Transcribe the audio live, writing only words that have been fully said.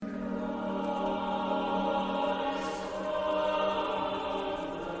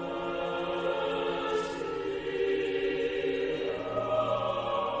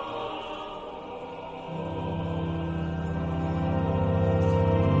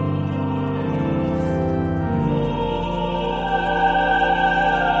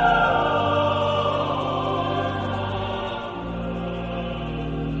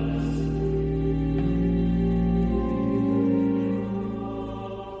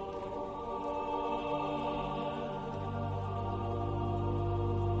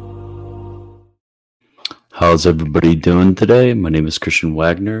How's everybody doing today? My name is Christian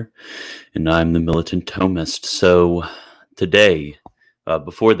Wagner, and I'm the Militant Thomist. So today,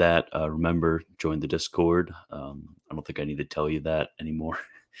 before that, remember, join the Discord. I don't think I need to tell you that anymore.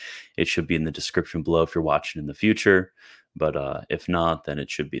 It should be in the description below if you're watching in the future. But if not, then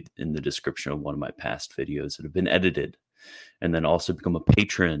it should be in the description of one of my past videos that have been edited. And then also become a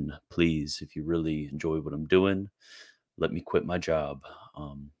patron, please, if you really enjoy what I'm doing. Let me quit my job.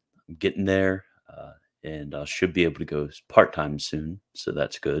 I'm getting there. And I should be able to go part-time soon, so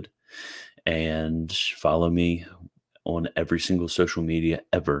that's good. And follow me on every single social media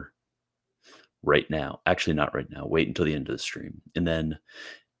ever right now. Actually, not right now. Wait until the end of the stream. And then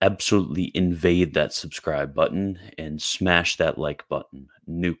absolutely invade that subscribe button and smash that like button.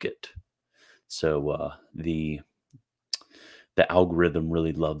 Nuke it. So the algorithm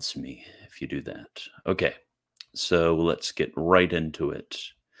really loves me if you do that. Okay, so let's get right into it.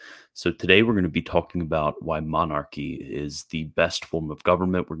 So today we're going to be talking about why monarchy is the best form of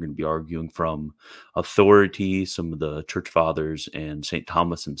government. We're going to be arguing from authority, some of the church fathers, and St.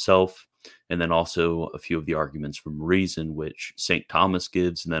 Thomas himself, and then also a few of the arguments from reason, which St. Thomas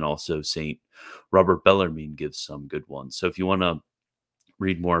gives, and then also St. Robert Bellarmine gives some good ones. So if you want to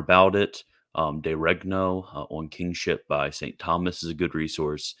read more about it, De Regno on Kingship by St. Thomas is a good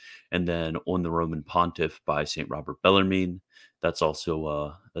resource, and then On the Roman Pontiff by St. Robert Bellarmine. That's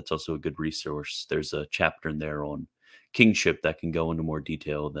also a good resource. There's a chapter in there on kingship that can go into more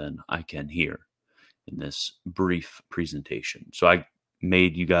detail than I can here in this brief presentation. So I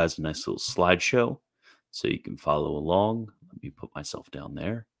made you guys a nice little slideshow so you can follow along. Let me put myself down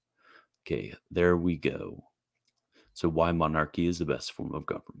there. Okay, there we go. So why monarchy is the best form of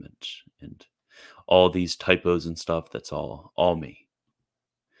government, and all these typos and stuff, that's all me.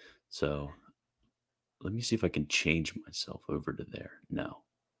 So let me see if I can change myself over to there. No,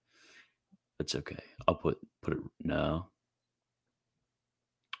 it's okay. I'll put it. No,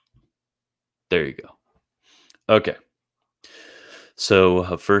 there you go. Okay.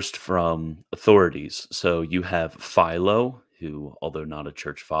 So first from authorities. So you have Philo, who, although not a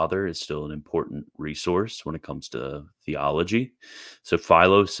church father, is still an important resource when it comes to theology. So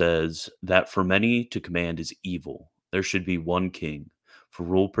Philo says that for many to command is evil. There should be one king, for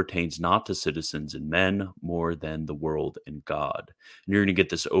rule pertains not to citizens and men more than the world and God. And you're going to get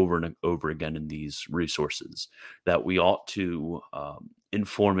this over and over again in these resources, that we ought to,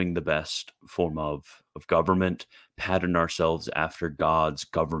 informing the best form of government, pattern ourselves after God's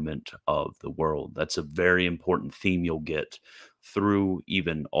government of the world. That's a very important theme you'll get through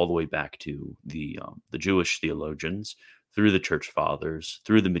even all the way back to the Jewish theologians, through the church fathers,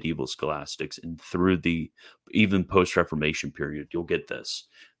 through the medieval scholastics, and through the even post-Reformation period. You'll get this,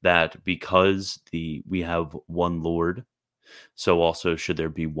 that because we have one Lord, so also should there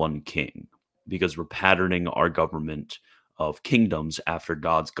be one king, because we're patterning our government of kingdoms after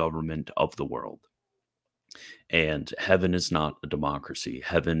God's government of the world. And heaven is not a democracy.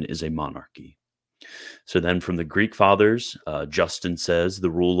 Heaven is a monarchy. So then from the Greek fathers, Justin says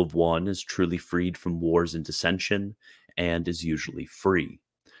the rule of one is truly freed from wars and dissension and is usually free.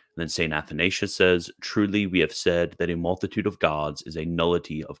 And then St. Athanasius says, truly we have said that a multitude of gods is a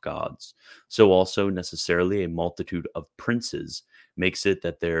nullity of gods. So also necessarily a multitude of princes makes it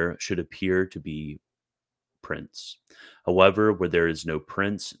that there should appear to be prince. However, where there is no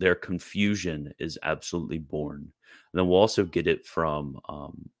prince, their confusion is absolutely born. And then we'll also get it from,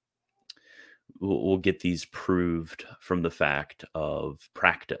 we'll get these proved from the fact of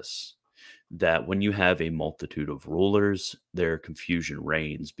practice, that when you have a multitude of rulers, their confusion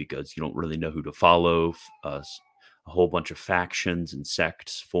reigns because you don't really know who to follow. A whole bunch of factions and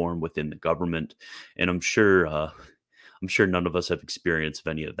sects form within the government. And I'm sure none of us have experience of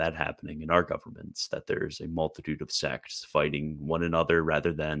any of that happening in our governments, that there's a multitude of sects fighting one another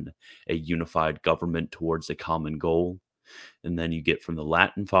rather than a unified government towards a common goal. And then you get from the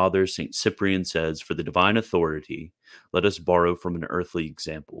Latin fathers, St. Cyprian says, for the divine authority, let us borrow from an earthly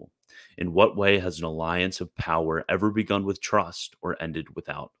example. In what way has an alliance of power ever begun with trust or ended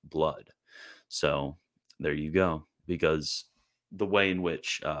without blood? So there you go. Because the way in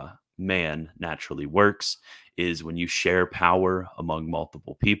which man naturally works is when you share power among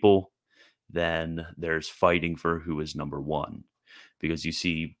multiple people, then there's fighting for who is number one. Because you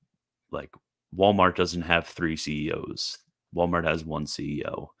see, like, Walmart doesn't have three CEOs. Walmart has one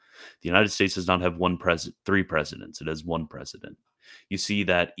CEO. The United States does not have three presidents. It has one president. You see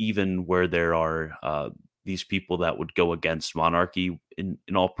that even where there are these people that would go against monarchy in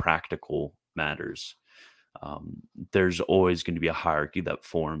all practical matters, there's always going to be a hierarchy that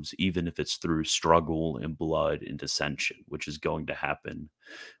forms, even if it's through struggle and blood and dissension, which is going to happen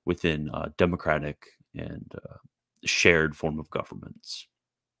within democratic and shared form of governments.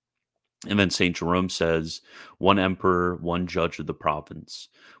 And then St. Jerome says, one emperor, one judge of the province.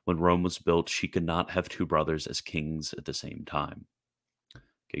 When Rome was built, she could not have two brothers as kings at the same time.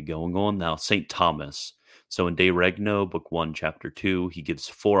 Okay, going on now. St. Thomas. So in De Regno, Book 1, Chapter 2, he gives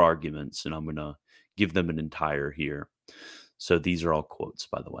four arguments, and I'm going to give them an entire here. So these are all quotes,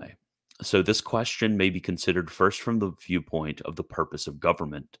 by the way. So this question may be considered first from the viewpoint of the purpose of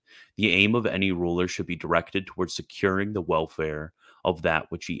government. The aim of any ruler should be directed towards securing the welfare of that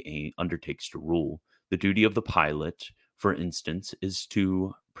which he undertakes to rule. The duty of the pilot, for instance, is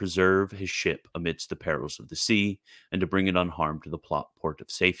to preserve his ship amidst the perils of the sea and to bring it unharmed to the port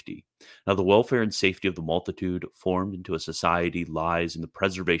of safety. Now, the welfare and safety of the multitude formed into a society lies in the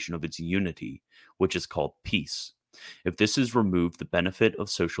preservation of its unity, which is called peace. If this is removed, the benefit of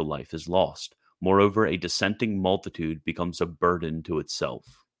social life is lost. Moreover, a dissenting multitude becomes a burden to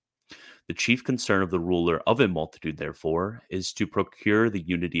itself. The chief concern of the ruler of a multitude, therefore, is to procure the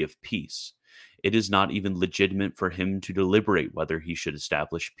unity of peace. It is not even legitimate for him to deliberate whether he should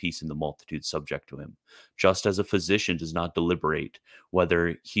establish peace in the multitude subject to him, just as a physician does not deliberate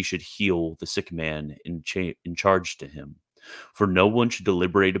whether he should heal the sick man in charge to him. For no one should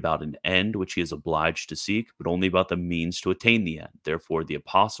deliberate about an end which he is obliged to seek, but only about the means to attain the end. Therefore, the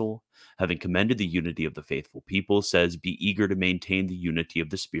apostle, having commended the unity of the faithful people, says, be eager to maintain the unity of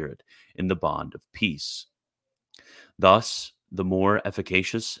the Spirit in the bond of peace. Thus, the more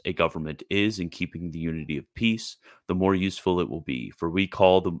efficacious a government is in keeping the unity of peace, the more useful it will be. For we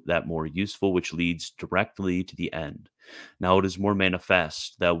call that more useful which leads directly to the end. Now it is more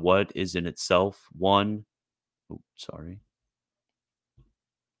manifest that what is in itself one...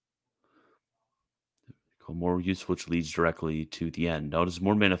 more useful which leads directly to the end. Now it is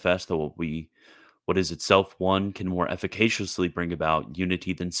more manifest that what is itself one can more efficaciously bring about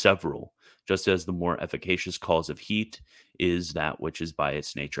unity than several, just as the more efficacious cause of heat is that which is by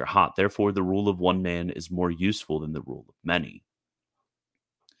its nature hot. Therefore, the rule of one man is more useful than the rule of many.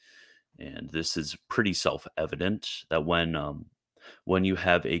 And this is pretty self-evident that when you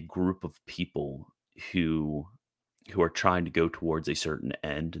have a group of people who are trying to go towards a certain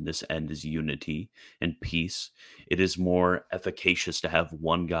end, and this end is unity and peace, it is more efficacious to have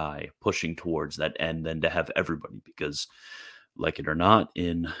one guy pushing towards that end than to have everybody, because like it or not,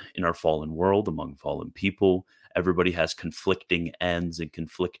 in our fallen world, among fallen people, everybody has conflicting ends and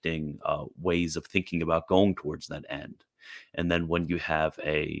conflicting ways of thinking about going towards that end. And then when you have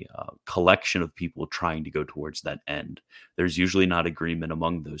a collection of people trying to go towards that end, there's usually not agreement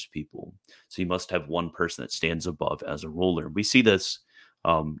among those people. So you must have one person that stands above as a ruler. We see this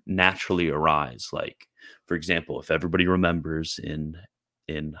naturally arise. Like, for example, if everybody remembers in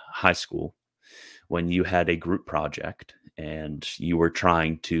high school, when you had a group project and you were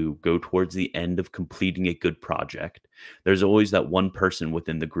trying to go towards the end of completing a good project, there's always that one person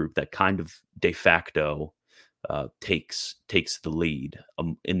within the group that kind of de facto takes the lead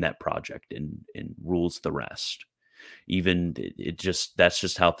in that project and rules the rest. Even that's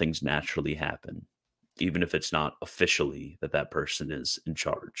just how things naturally happen, even if it's not officially that person is in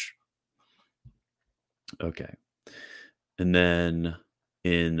charge. Okay. And then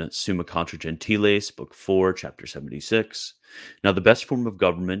in Summa Contra Gentiles, Book 4, Chapter 76. Now, the best form of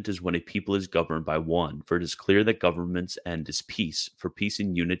government is when a people is governed by one, for it is clear that government's end is peace, for peace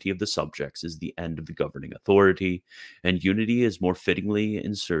and unity of the subjects is the end of the governing authority, and unity is more fittingly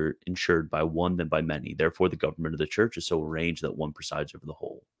ensured by one than by many. Therefore, the government of the church is so arranged that one presides over the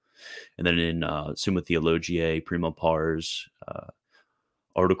whole. And then in Summa Theologiae, Prima Pars,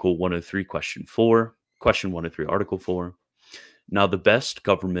 Article 103, Question 4, Question 103, Article 4. Now, the best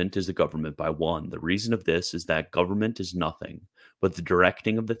government is the government by one. The reason of this is that government is nothing but the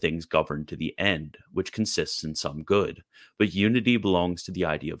directing of the things governed to the end, which consists in some good. But unity belongs to the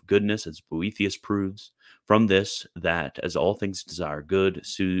idea of goodness, as Boethius proves. From this, that as all things desire good,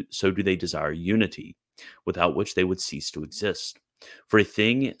 so do they desire unity, without which they would cease to exist. For a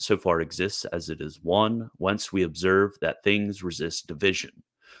thing so far exists as it is one, whence we observe that things resist division,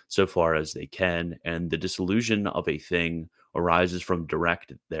 so far as they can, and the dissolution of a thing arises from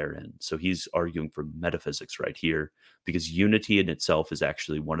direct therein. So he's arguing for metaphysics right here, because unity in itself is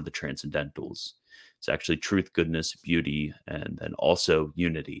actually one of the transcendentals. It's actually truth, goodness, beauty, and then also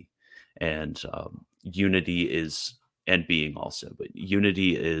unity. And unity is, and being also, but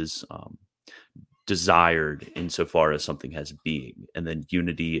unity is desired insofar as something has being, and then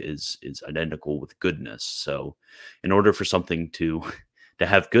unity is identical with goodness. So in order for something to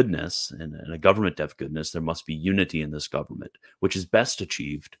have goodness and a government to have goodness, there must be unity in this government, which is best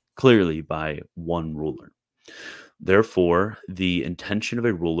achieved clearly by one ruler. Therefore, the intention of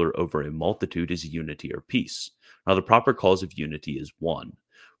a ruler over a multitude is unity or peace. Now, the proper cause of unity is one,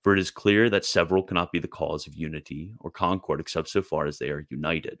 for it is clear that several cannot be the cause of unity or concord except so far as they are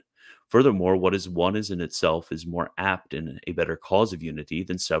united. Furthermore, what is one is in itself is more apt in a better cause of unity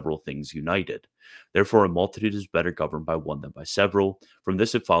than several things united. Therefore, a multitude is better governed by one than by several. From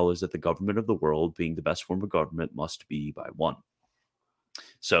this, it follows that the government of the world, being the best form of government, must be by one.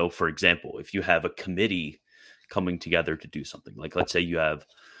 So, for example, if you have a committee coming together to do something, like let's say you have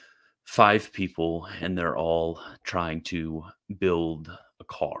five people and they're all trying to build a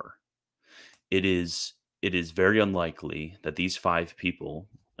car, it is very unlikely that these five people,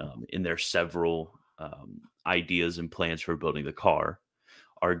 in their several ideas and plans for building the car,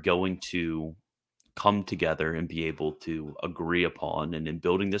 are going to come together and be able to agree upon and in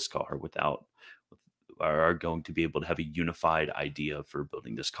building this car without are going to be able to have a unified idea for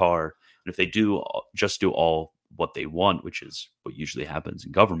building this car. And if they just do all what they want, which is what usually happens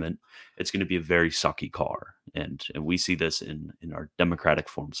in government, it's going to be a very sucky car. And we see this in our democratic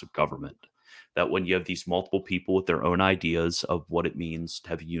forms of government. That when you have these multiple people with their own ideas of what it means to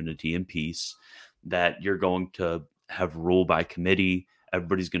have unity and peace, that you're going to have rule by committee.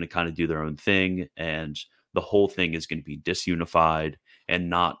 Everybody's going to kind of do their own thing, and the whole thing is going to be disunified and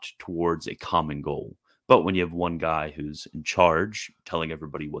not towards a common goal. But when you have one guy who's in charge, telling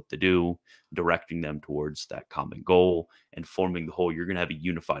everybody what to do, directing them towards that common goal, and forming the whole, you're going to have a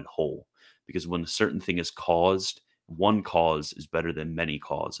unified whole. Because when a certain thing is caused, one cause is better than many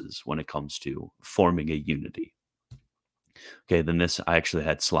causes when it comes to forming a unity. Okay, then this, I actually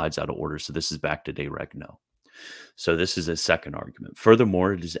had slides out of order, so this is back to de regno. So this is a second argument.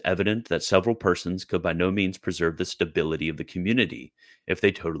 Furthermore, it is evident that several persons could by no means preserve the stability of the community if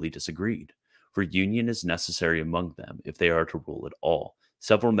they totally disagreed. For union is necessary among them if they are to rule at all.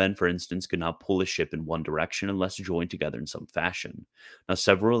 Several men, for instance, could not pull a ship in one direction unless joined together in some fashion. Now,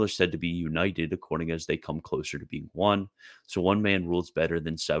 several are said to be united according as they come closer to being one. So one man rules better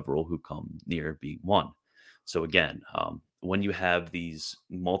than several who come near being one. So again, when you have these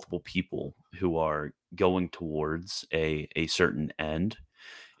multiple people who are going towards a certain end,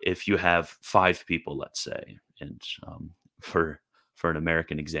 if you have five people, let's say, and for an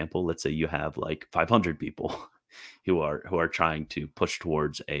American example, let's say you have like 500 people who are trying to push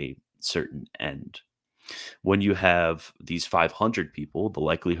towards a certain end. When you have these 500 people, the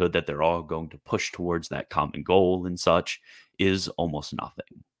likelihood that they're all going to push towards that common goal and such is almost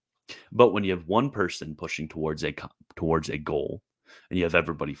nothing. But when you have one person pushing towards a goal, and you have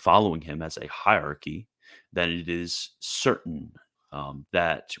everybody following him as a hierarchy, then it is certain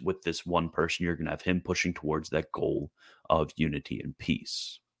that with this one person, you're going to have him pushing towards that goal of unity and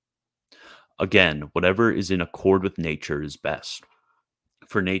peace. Again, whatever is in accord with nature is best,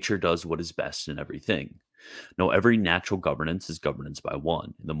 for nature does what is best in everything. Now, every natural governance is governance by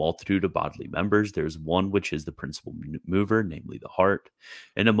one. In the multitude of bodily members, there is one which is the principal mover, namely the heart.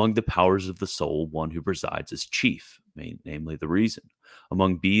 And among the powers of the soul, one who presides as chief, namely the reason.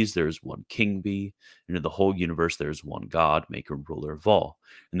 Among bees, there is one king bee. And in the whole universe, there is one God, maker and ruler of all.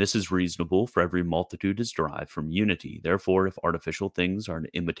 And this is reasonable, for every multitude is derived from unity. Therefore, if artificial things are an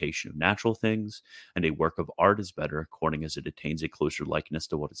imitation of natural things, and a work of art is better according as it attains a closer likeness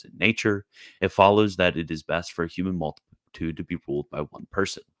to what is in nature, it follows that it is best for a human multitude to be ruled by one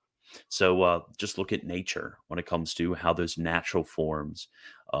person. So just look at nature when it comes to how those natural forms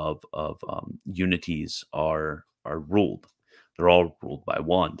of unities are ruled. They're all ruled by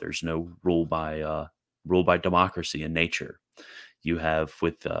one. There's no rule by democracy in nature. You have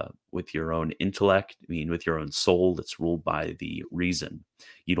with your own intellect, I mean, with your own soul, that's ruled by the reason.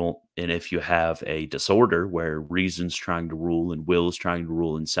 You don't, and if you have a disorder where reason's trying to rule and will's trying to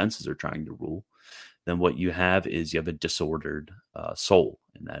rule and senses are trying to rule, then what you have is you have a disordered soul,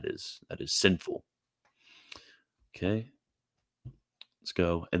 and that is sinful. Okay, let's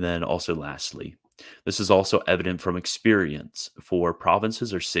go. And then also, lastly, this is also evident from experience, for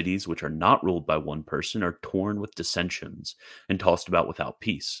provinces or cities which are not ruled by one person are torn with dissensions and tossed about without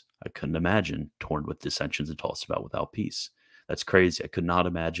peace. I couldn't imagine torn with dissensions and tossed about without peace. That's crazy. I could not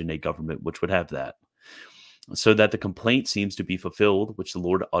imagine a government which would have that. So that the complaint seems to be fulfilled, which the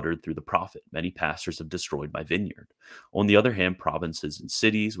Lord uttered through the prophet. Many pastors have destroyed my vineyard. On the other hand, provinces and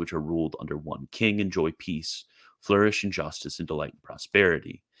cities which are ruled under one king enjoy peace, flourish in justice, and delight in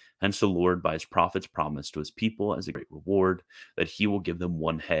prosperity. Hence the Lord by his prophets promised to his people as a great reward that he will give them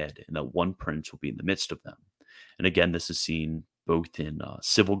one head and that one prince will be in the midst of them. And again, this is seen both in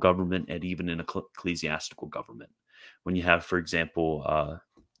civil government and even in ecclesiastical government. When you have, for example,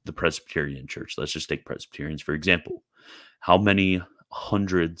 the Presbyterian Church. Let's just take Presbyterians, for example. How many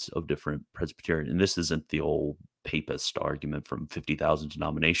hundreds of different Presbyterian, and this isn't the old papist argument from 50,000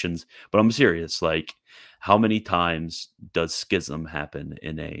 denominations. But I'm serious. Like, how many times does schism happen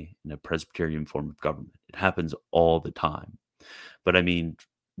in a Presbyterian form of government? It happens all the time. But I mean,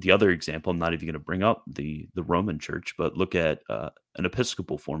 the other example, I'm not even going to bring up the Roman Church, but look at an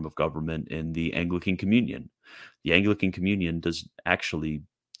Episcopal form of government in the Anglican Communion. The Anglican Communion does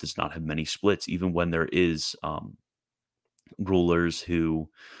not have many splits, even when there is rulers who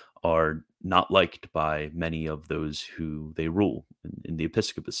are not liked by many of those who they rule in the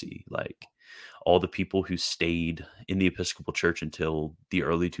episcopacy. Like, all the people who stayed in the Episcopal Church until the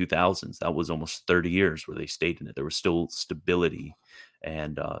early 2000s, that was almost 30 years where they stayed in it. There was still stability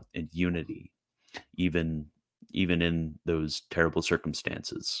and unity, even in those terrible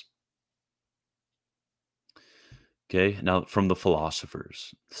circumstances. Okay, now from the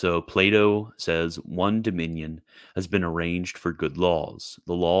philosophers. So Plato says one dominion has been arranged for good laws.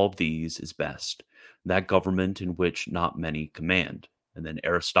 The law of these is best, that government in which not many command. And then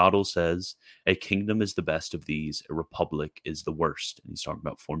Aristotle says a kingdom is the best of these, a republic is the worst. And he's talking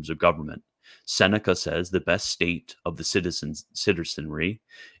about forms of government. Seneca says the best state of the citizenry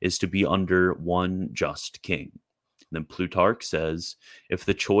is to be under one just king. And then Plutarch says if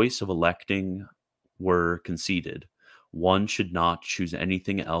the choice of electing were conceded, one should not choose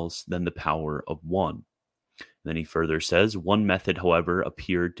anything else than the power of one. Then he further says, one method, however,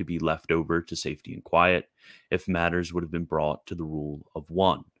 appeared to be left over to safety and quiet if matters would have been brought to the rule of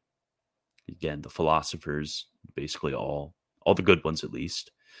one. Again, the philosophers, basically all the good ones at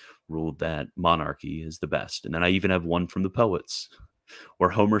least, ruled that monarchy is the best. And then I even have one from the poets, where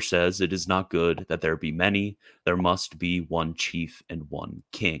Homer says, it is not good that there be many, there must be one chief and one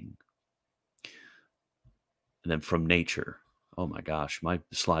king. And then from nature. Oh my gosh, my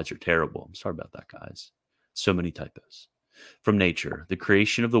slides are terrible. I'm sorry about that, guys. So many typos. From nature, the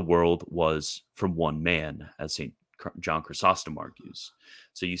creation of the world was from one man, as St. John Chrysostom argues.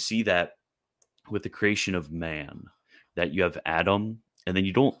 So you see that with the creation of man, that you have Adam, and then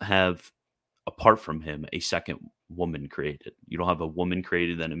you don't have, apart from him, a second woman created. You don't have a woman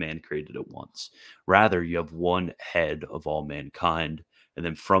created, then a man created at once. Rather, you have one head of all mankind, and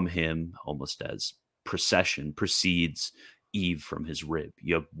then from him, almost as procession, proceeds Eve from his rib.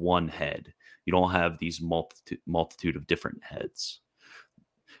 You have one head. You don't have these multitude of different heads.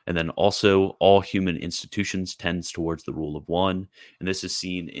 And then also all human institutions tends towards the rule of one. And this is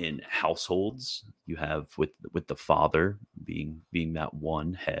seen in households. You have with the father being that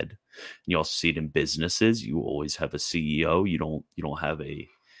one head. And you also see it in businesses. You always have a CEO. You don't have a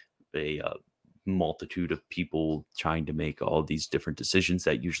multitude of people trying to make all these different decisions.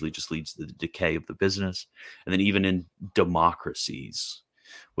 That usually just leads to the decay of the business. And then even in democracies,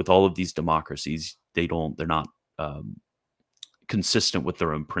 with all of these democracies, they're not consistent with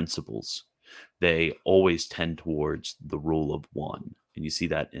their own principles. They always tend towards the rule of one. And you see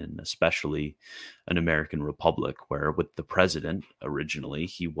that in especially an American republic, where with the president, originally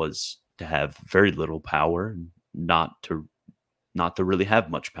he was to have very little power, not to really have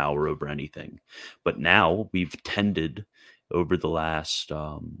much power over anything. But now we've tended over the last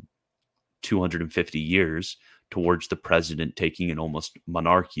 250 years towards the president taking an almost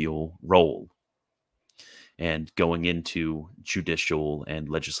monarchical role and going into judicial and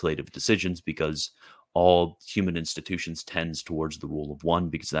legislative decisions, because all human institutions tends towards the rule of one,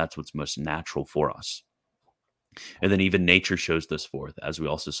 because that's what's most natural for us. And then even nature shows this forth, as we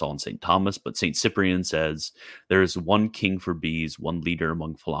also saw in St. Thomas. But St. Cyprian says, there is one king for bees, one leader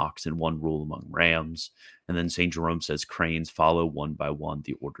among flocks, and one rule among rams. And then St. Jerome says, cranes follow one by one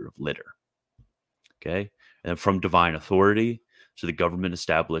the order of litter. Okay. And then from divine authority, so the government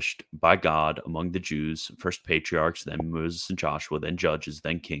established by God among the Jews, first patriarchs, then Moses and Joshua, then judges,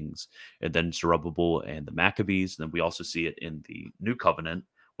 then kings, and then Zerubbabel and the Maccabees. And then we also see it in the New Covenant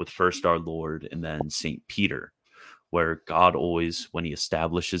with first our Lord and then St. Peter, where God always, when he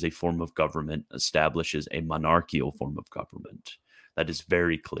establishes a form of government, establishes a monarchical form of government. That is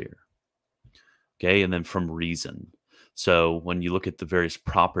very clear. Okay, and then from reason. So when you look at the various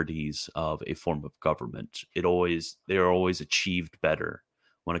properties of a form of government, they are always achieved better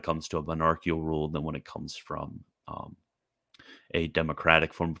when it comes to a monarchical rule than when it comes from a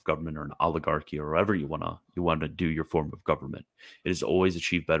democratic form of government or an oligarchy, or however you want to do your form of government. It is always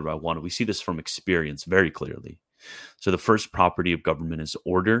achieved better by one. We see this from experience very clearly. So the first property of government is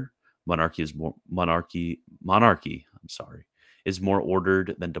order. Monarchy is more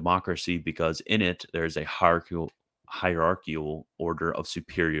ordered than democracy, because in it there is a hierarchical order of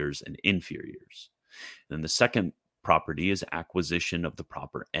superiors and inferiors. And then the second property is acquisition of the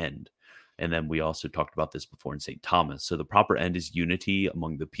proper end. And then we also talked about this before in St. Thomas. So the proper end is unity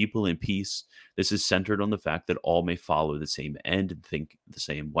among the people in peace. This is centered on the fact that all may follow the same end and think the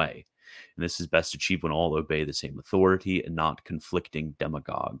same way. And this is best achieved when all obey the same authority and not conflicting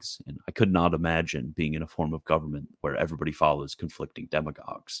demagogues. And I could not imagine being in a form of government where everybody follows conflicting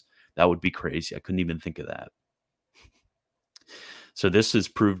demagogues. That would be crazy. I couldn't even think of that. So this is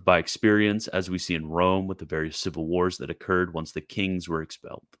proved by experience, as we see in Rome with the various civil wars that occurred once the kings were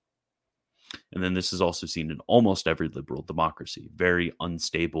expelled. And then this is also seen in almost every liberal democracy, very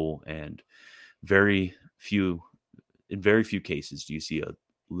unstable, and very few in very few cases do you see a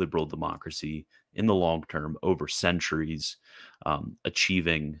liberal democracy in the long term over centuries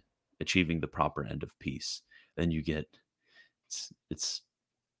achieving the proper end of peace. Then you get it's it's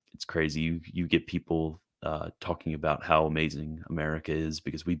it's crazy. You get people talking about how amazing America is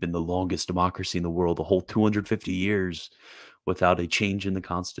because we've been the longest democracy in the world, the whole 250 years, without a change in the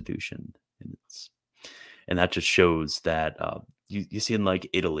Constitution, and that just shows that you see in like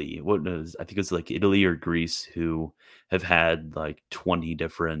Italy, I think it's like Italy or Greece who have had like 20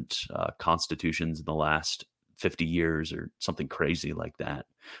 different constitutions in the last 50 years or something crazy like that.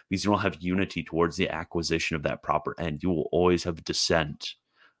 Because you don't have unity towards the acquisition of that proper end. You will always have dissent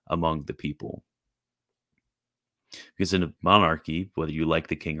among the people. Because in a monarchy, whether you like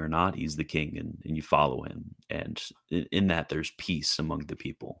the king or not, he's the king and you follow him. And in that, there's peace among the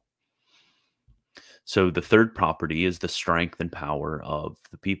people. So the third property is the strength and power of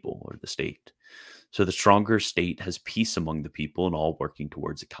the people or the state. So the stronger state has peace among the people and all working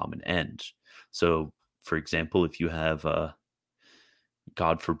towards a common end. So, for example, if you have,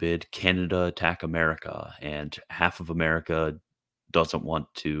 God forbid, Canada attack America and half of America doesn't want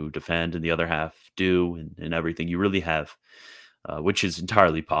to defend and the other half do, and everything, you really have, which is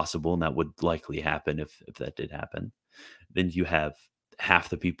entirely possible and that would likely happen if that did happen, then you have half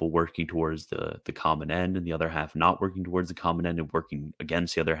the people working towards the common end and the other half not working towards the common end and working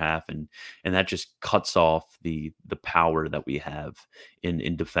against the other half, and that just cuts off the power that we have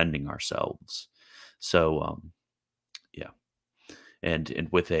in defending ourselves. So yeah, and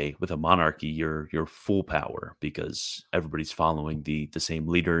with a monarchy, you're full power because everybody's following the same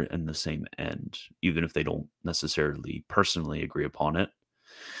leader and the same end, even if they don't necessarily personally agree upon it.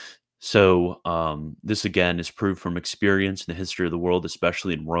 So this again is proved from experience in the history of the world,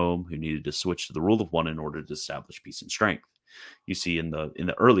 especially in Rome, who needed to switch to the rule of one in order to establish peace and strength. You see in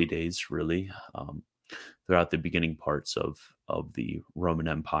the early days, really, throughout the beginning parts of the Roman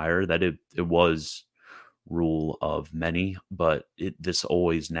Empire, that it was rule of many, but this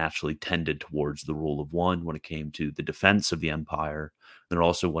always naturally tended towards the rule of one when it came to the defense of the empire. And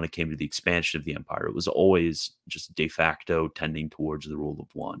also when it came to the expansion of the empire, it was always just de facto tending towards the rule of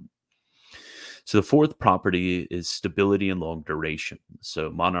one. So the fourth property is stability and long duration.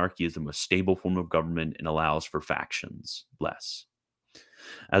 So monarchy is the most stable form of government and allows for factions less.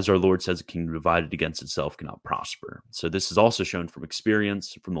 As our Lord says, a kingdom divided against itself cannot prosper. So this is also shown from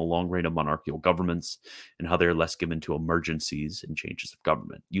experience from the long reign of monarchical governments and how they're less given to emergencies and changes of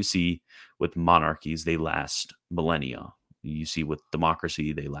government. You see with monarchies, they last millennia. You see with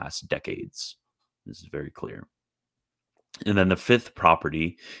democracy, they last decades. This is very clear. And then the fifth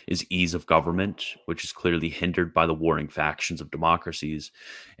property is ease of government, which is clearly hindered by the warring factions of democracies.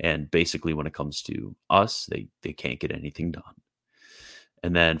 And basically, when it comes to us, they can't get anything done.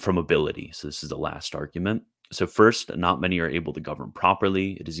 And then from ability. So this is the last argument. So first, not many are able to govern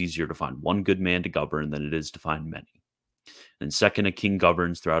properly. It is easier to find one good man to govern than it is to find many. And second, a king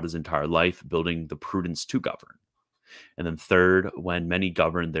governs throughout his entire life, building the prudence to govern. And then third, when many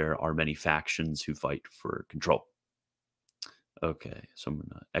govern, there are many factions who fight for control. Okay, so I'm going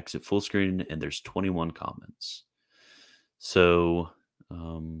to exit full screen, and there's 21 comments. So,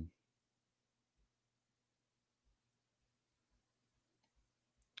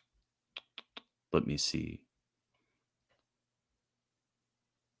 let me see.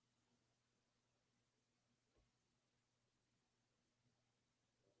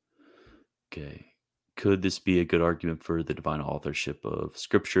 Okay. Could this be a good argument for the divine authorship of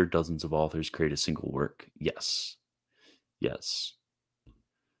scripture? Dozens of authors create a single work. Yes. Yes.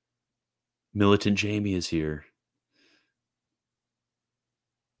 Militant Jamie is here.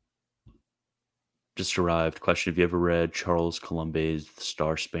 Just arrived. Question: have you ever read Charles Colombe's The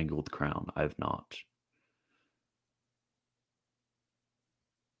Star Spangled Crown? I have not.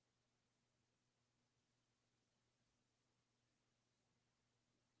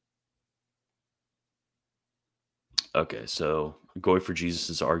 Okay, so Goy for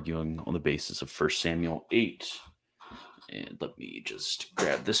Jesus is arguing on the basis of 1 Samuel 8. And let me just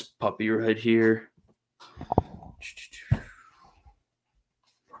grab this puppy right here.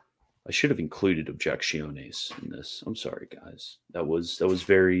 I should have included objectiones in this. I'm sorry, guys. That was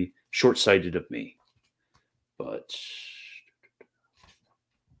very short-sighted of me. But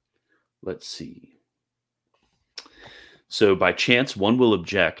let's see. So, by chance, one will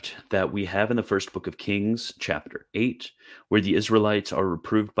object that we have in the first book of Kings, chapter 8, where the Israelites are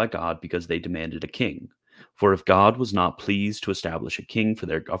reproved by God because they demanded a king. For if God was not pleased to establish a king for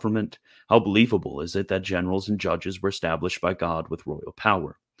their government, how believable is it that generals and judges were established by God with royal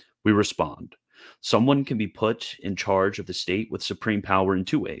power? We respond, someone can be put in charge of the state with supreme power in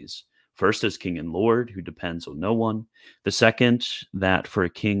two ways. First, as king and lord, who depends on no one. The second, that for a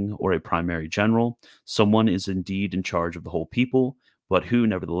king or a primary general, someone is indeed in charge of the whole people, but who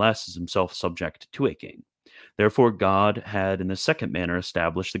nevertheless is himself subject to a king. Therefore, God had in the second manner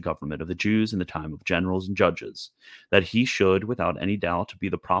established the government of the Jews in the time of generals and judges, that he should, without any doubt, be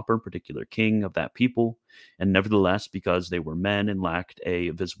the proper and particular king of that people, and nevertheless, because they were men and lacked a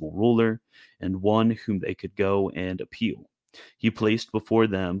visible ruler, and one whom they could go and appeal. He placed before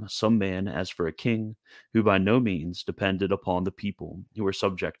them some man as for a king, who by no means depended upon the people who were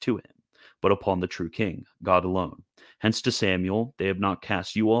subject to him, but upon the true king, God alone. Hence to Samuel, they have not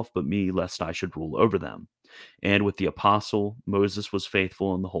cast you off, but me, lest I should rule over them. And with the apostle, Moses was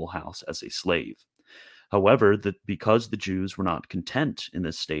faithful in the whole house as a slave. However, because the Jews were not content in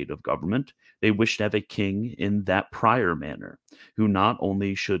this state of government, they wished to have a king in that prior manner, who not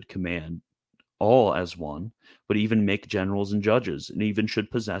only should command all as one, but even make generals and judges, and even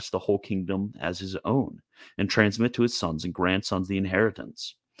should possess the whole kingdom as his own, and transmit to his sons and grandsons the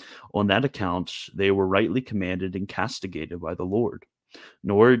inheritance. On that account, they were rightly commanded and castigated by the Lord.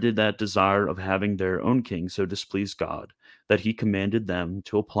 Nor did that desire of having their own king so displease God that he commanded them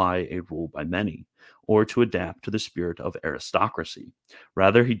to apply a rule by many, or to adapt to the spirit of aristocracy.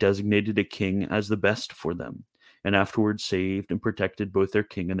 Rather, he designated a king as the best for them, and afterwards saved and protected both their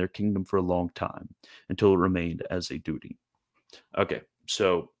king and their kingdom for a long time, until it remained as a duty. Okay,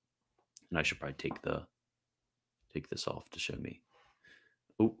 so, and I should probably take this off to show me.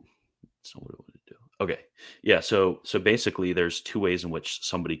 Oh, that's not what I want to do. Okay. Yeah, so basically there's two ways in which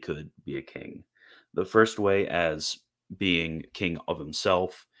somebody could be a king. The first way as being king of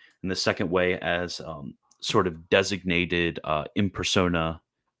himself, and the second way as sort of designated in persona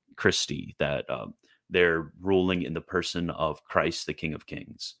Christi, that they're ruling in the person of Christ, the King of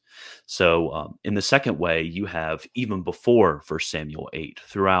Kings. So, in the second way, you have even before First Samuel 8,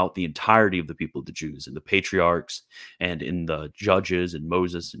 throughout the entirety of the people of the Jews, in the patriarchs, and in the judges, and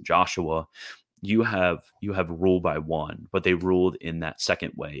Moses and Joshua, you have rule by one, but they ruled in that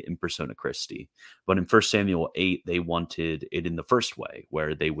second way, in persona Christi. But in First Samuel 8, they wanted it in the first way,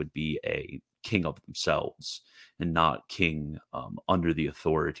 where they would be a king of themselves and not king under the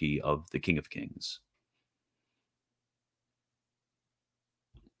authority of the King of Kings.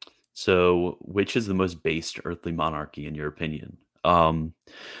 So, which is the most based earthly monarchy in your opinion? I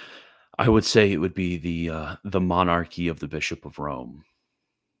would say it would be the monarchy of the Bishop of Rome.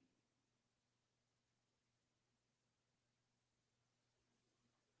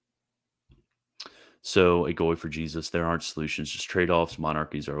 So, a goal for Jesus, there aren't solutions, just trade-offs.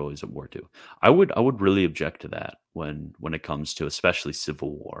 Monarchies are always at war too. I would really object to that when it comes to especially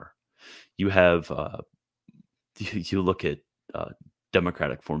civil war. You have you look at uh,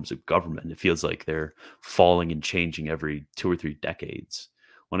 democratic forms of government, it feels like they're falling and changing every 2 or 3 decades.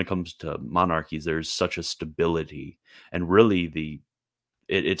 When it comes to monarchies, there's such a stability, and really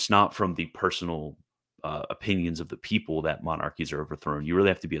it's not from the personal opinions of the people that monarchies are overthrown. You really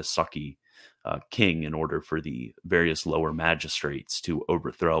have to be a sucky king in order for the various lower magistrates to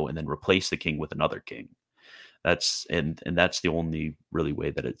overthrow and then replace the king with another king. And that's the only really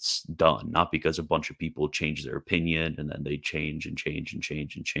way that it's done, not because a bunch of people change their opinion and then they change and change and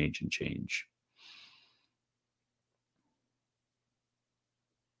change and change and change.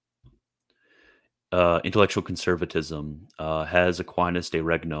 Intellectual conservatism, has Aquinas de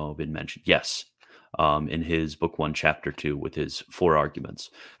Regno been mentioned? Yes, in his book one, chapter two, with his four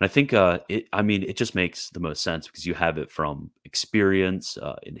arguments. And I think it. I mean, it just makes the most sense because you have it from experience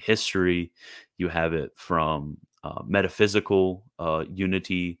in history, you have it from metaphysical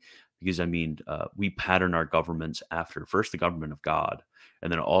unity. Because I mean, we pattern our governments after first the government of God,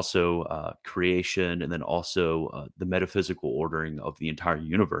 and then also creation, and then also the metaphysical ordering of the entire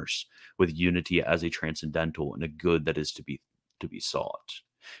universe, with unity as a transcendental and a good that is to be sought.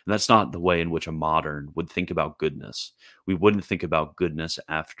 And that's not the way in which a modern would think about goodness. We wouldn't think about goodness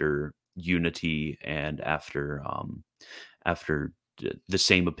after unity and after the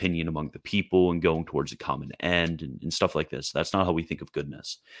same opinion among the people and going towards a common end and stuff like this. That's not how we think of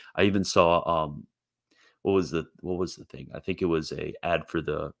goodness. I even saw what was the thing? I think it was a ad for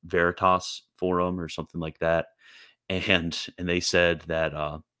the Veritas forum or something like that. And they said that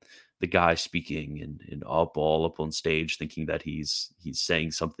the guy speaking and all up on stage thinking that he's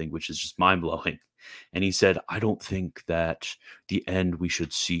saying something which is just mind blowing. And he said, "I don't think that the end we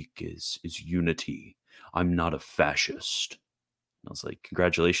should seek is unity. I'm not a fascist." And I was like,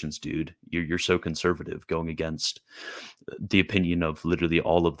 "Congratulations, dude! You're so conservative, going against the opinion of literally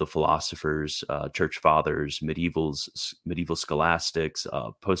all of the philosophers, church fathers, medieval scholastics,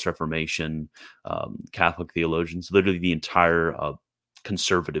 post Reformation, Catholic theologians, literally the entire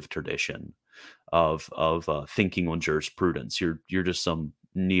conservative tradition of thinking on jurisprudence. You're just some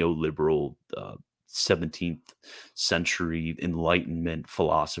neoliberal 17th century Enlightenment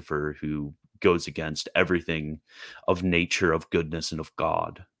philosopher who goes against everything of nature, of goodness, and of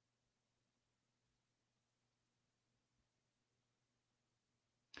God."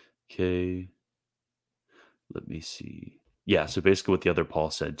 Okay, let me see. Yeah, so basically what the other Paul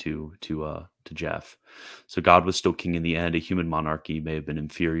said to Jeff. So God was still king in the end. A human monarchy may have been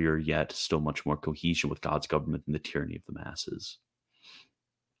inferior, yet still much more cohesion with God's government than the tyranny of the masses.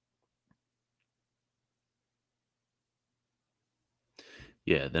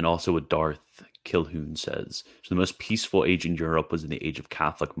 Yeah, then also what Darth Kilhoun says. So the most peaceful age in Europe was in the age of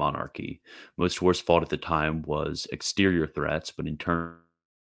Catholic monarchy. Most wars fought at the time was exterior threats, but internal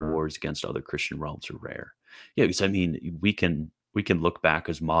wars against other Christian realms are rare. Yeah, because I mean, we can look back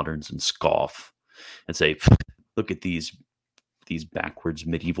as moderns and scoff and say, look at these backwards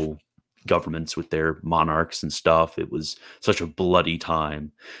medieval governments with their monarchs and stuff. It was such a bloody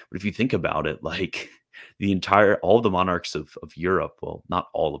time. But if you think about it, like all the monarchs of Europe, well, not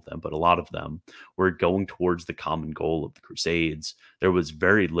all of them, but a lot of them were going towards the common goal of the Crusades. There was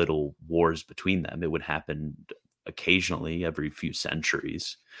very little wars between them. It would happen occasionally every few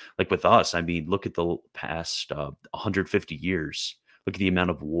centuries. Like with us, I mean, look at the past 150 years. Look at the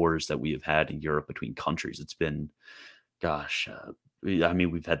amount of wars that we have had in Europe between countries. It's been, gosh, I mean,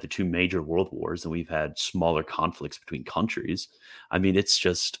 we've had the two major world wars and we've had smaller conflicts between countries. I mean, it's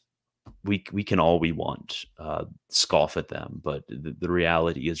just we can all we want scoff at them, but the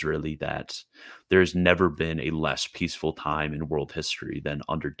reality is really that there's never been a less peaceful time in world history than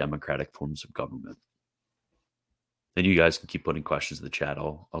under democratic forms of government. And you guys can keep putting questions in the chat.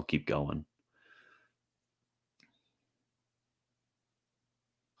 I'll keep going.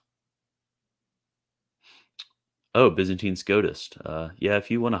 Oh, Byzantine Scotist. Yeah,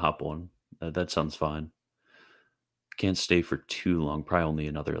 if you want to hop on, that sounds fine. Can't stay for too long. Probably only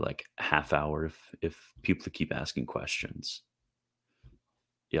another like half hour if people keep asking questions.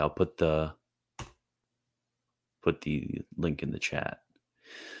 Yeah, I'll put the link in the chat.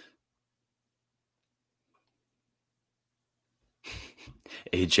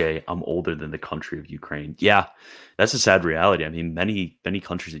 AJ, I'm older than the country of Ukraine. Yeah, that's a sad reality. I mean, many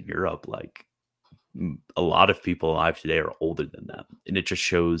countries in Europe, like a lot of people alive today, are older than them, and it just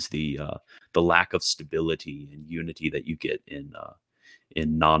shows the lack of stability and unity that you get in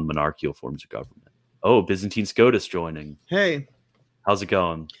non-monarchical forms of government. Oh, Byzantine Scotus joining. Hey, how's it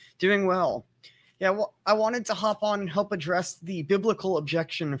going? Doing well. Yeah, well, I wanted to hop on and help address the biblical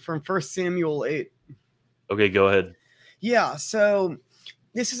objection from 1 Samuel 8. Okay, go ahead. Yeah, so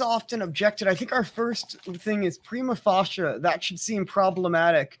this is often objected. I think our first thing is prima facie. That should seem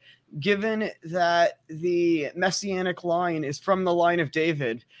problematic, given that the messianic line is from the line of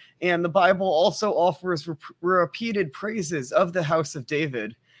David, and the Bible also offers repeated praises of the house of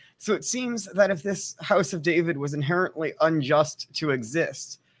David. So it seems that if this house of David was inherently unjust to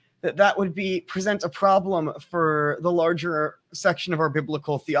exist, that would present a problem for the larger section of our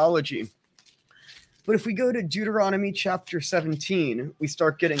biblical theology. But if we go to Deuteronomy chapter 17, we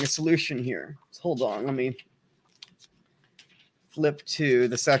start getting a solution here. So hold on, let me flip to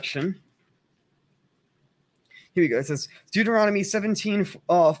the section. Here we go. It says Deuteronomy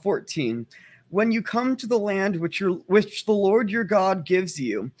 17:14. When you come to the land which the Lord your God gives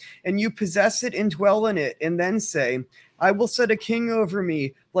you, and you possess it and dwell in it, and then say, I will set a king over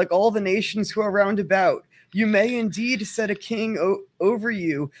me, like all the nations who are round about. You may indeed set a king over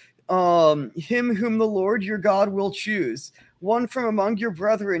you, him whom the Lord your God will choose. One from among your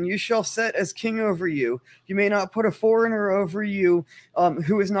brethren you shall set as king over you. You may not put a foreigner over you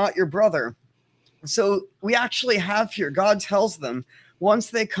who is not your brother. So we actually have here, God tells them,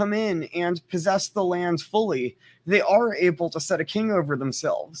 once they come in and possess the land fully, they are able to set a king over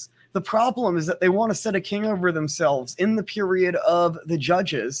themselves. The problem is that they want to set a king over themselves in the period of the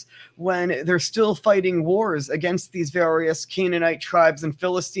Judges, when they're still fighting wars against these various Canaanite tribes and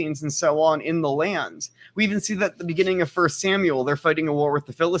Philistines and so on in the land. We even see that at the beginning of 1 Samuel, they're fighting a war with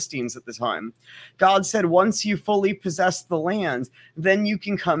the Philistines at the time. God said, once you fully possess the land, then you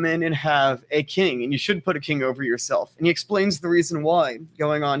can come in and have a king, and you should put a king over yourself. And he explains the reason why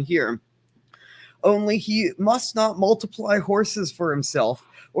going on here. Only he must not multiply horses for himself,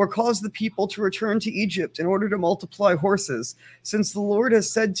 or cause the people to return to Egypt in order to multiply horses, since the Lord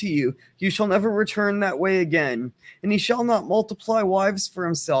has said to you, you shall never return that way again. And he shall not multiply wives for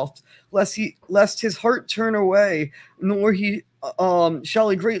himself, lest his heart turn away, nor shall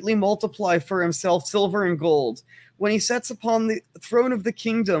he greatly multiply for himself silver and gold. When he sets upon the throne of the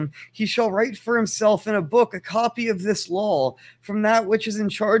kingdom, he shall write for himself in a book a copy of this law from that which is in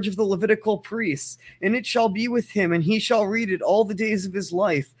charge of the Levitical priests, and it shall be with him, and he shall read it all the days of his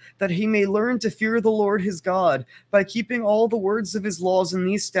life, that he may learn to fear the Lord his God by keeping all the words of his laws and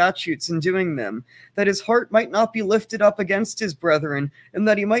these statutes and doing them, that his heart might not be lifted up against his brethren, and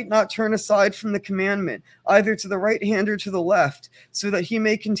that he might not turn aside from the commandment, either to the right hand or to the left, so that he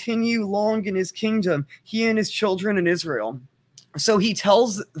may continue long in his kingdom, he and his children in Israel. So he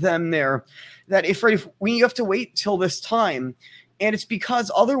tells them there that if we have to wait till this time, and it's because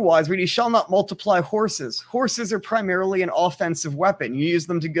otherwise, he shall not multiply horses. Horses are primarily an offensive weapon. You use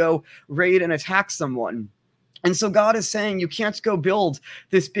them to go raid and attack someone. And so God is saying you can't go build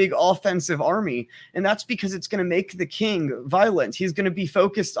this big offensive army. And that's because it's going to make the king violent. He's going to be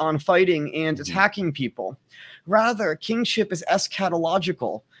focused on fighting and attacking people. Rather, kingship is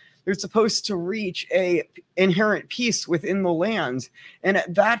eschatological. They're supposed to reach a inherent peace within the land. And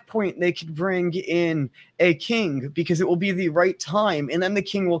at that point, they could bring in a king because it will be the right time. And then the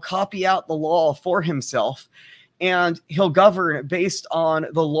king will copy out the law for himself. And he'll govern based on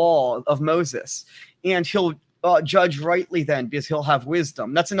the law of Moses. And he'll judge rightly then because he'll have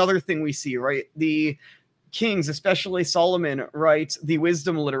wisdom. That's another thing we see, right? The kings, especially Solomon, writes the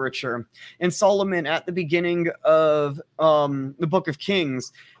wisdom literature. And Solomon, at the beginning of the book of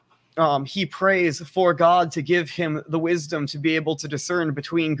Kings, he prays for God to give him the wisdom to be able to discern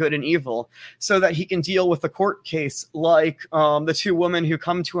between good and evil so that he can deal with a court case like the two women who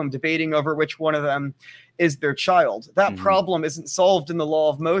come to him debating over which one of them is their child. That problem isn't solved in the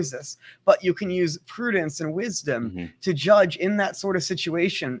law of Moses, but you can use prudence and wisdom to judge in that sort of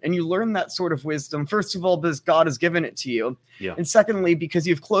situation. And you learn that sort of wisdom, first of all, because God has given it to you. Yeah. And secondly, because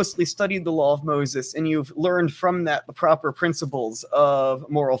you've closely studied the law of Moses and you've learned from that the proper principles of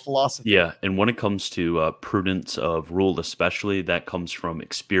moral philosophy. Yeah. And when it comes to prudence of rule, especially, that comes from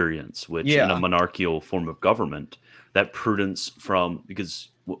experience, which in a monarchical form of government, that prudence because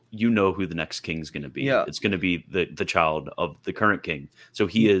you know who the next king is going to be. Yeah. It's going to be the child of the current king. So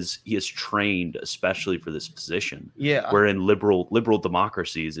he is trained especially for this position. Yeah. Where in liberal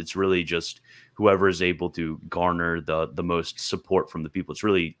democracies, it's really just whoever is able to garner the most support from the people. It's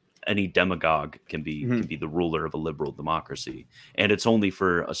really any demagogue can be the ruler of a liberal democracy. And it's only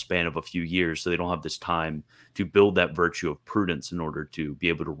for a span of a few years, so they don't have this time to build that virtue of prudence in order to be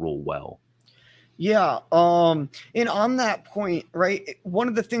able to rule well. Yeah. And on that point, right, one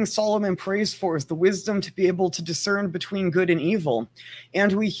of the things Solomon prays for is the wisdom to be able to discern between good and evil.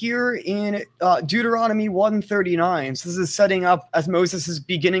 And we hear in Deuteronomy 1:39, so this is setting up as Moses is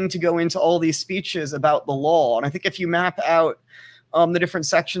beginning to go into all these speeches about the law. And I think if you map out the different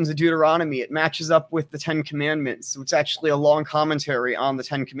sections of Deuteronomy, it matches up with the Ten Commandments. So it's actually a long commentary on the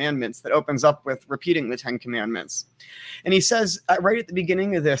Ten Commandments that opens up with repeating the Ten Commandments. And he says right at the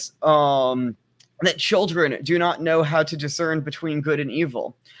beginning of this, that children do not know how to discern between good and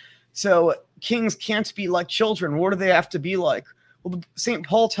evil. So kings can't be like children. What do they have to be like? Well, St.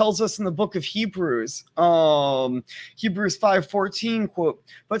 Paul tells us in the book of Hebrews, Hebrews 5:14, quote,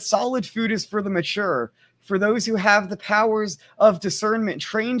 "But solid food is for the mature, for those who have the powers of discernment,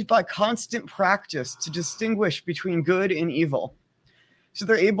 trained by constant practice to distinguish between good and evil." So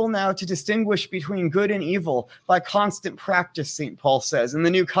they're able now to distinguish between good and evil by constant practice, St. Paul says. And the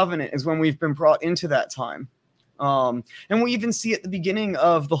new covenant is when we've been brought into that time. And we even see at the beginning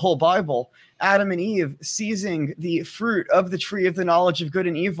of the whole Bible, Adam and Eve seizing the fruit of the tree of the knowledge of good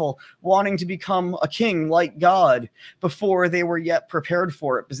and evil, wanting to become a king like God before they were yet prepared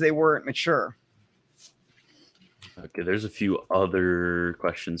for it because they weren't mature. Okay, there's a few other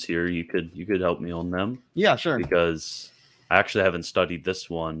questions here. You could help me on them. Yeah, sure. Because I actually haven't studied this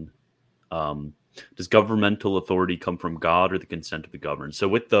one. Does governmental authority come from God or the consent of the governed? So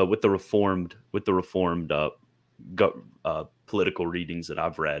with the reformed political readings that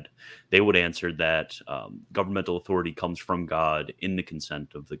I've read, they would answer that governmental authority comes from God in the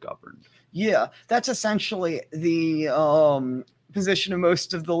consent of the governed. Yeah, that's essentially the position of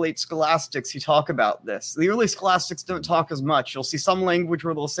most of the late scholastics who talk about this. The early scholastics don't talk as much. You'll see some language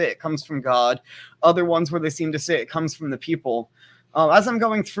where they'll say it comes from God, other ones where they seem to say it comes from the people. As I'm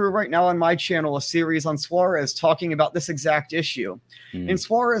going through right now on my channel, a series on Suarez talking about this exact issue. And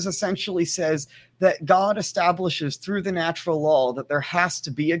Suarez essentially says that God establishes through the natural law that there has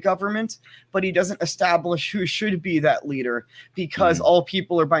to be a government, but he doesn't establish who should be that leader because all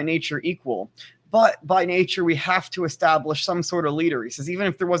people are by nature equal. But by nature, we have to establish some sort of leader. He says, even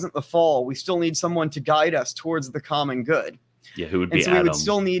if there wasn't the fall, we still need someone to guide us towards the common good. Yeah, who would be Adam? We would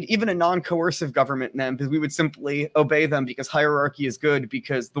still need even a non-coercive government then, because we would simply obey them because hierarchy is good,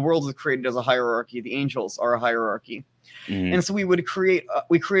 because the world is created as a hierarchy. The angels are a hierarchy. And so we create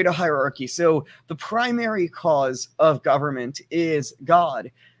a hierarchy. So the primary cause of government is God.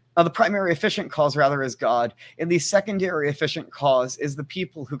 The primary efficient cause, rather, is God. And the secondary efficient cause is the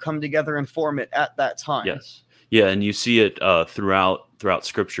people who come together and form it at that time. Yes. Yeah, and you see it throughout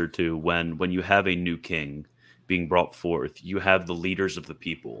Scripture, too, when you have a new king being brought forth, you have the leaders of the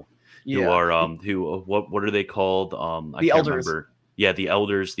people who are what are they called? The elders. Remember. Yeah, the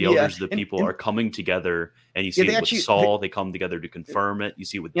elders. The elders of the people are coming together, and you see it with Saul. They come together to confirm it. You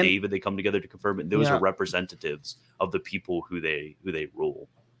see it with David. They come together to confirm it. And those are representatives of the people who they rule.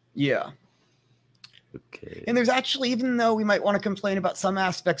 Yeah. Okay. And there's actually, even though we might want to complain about some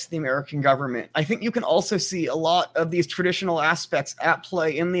aspects of the American government, I think you can also see a lot of these traditional aspects at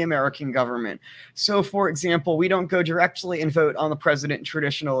play in the American government. So, for example, we don't go directly and vote on the president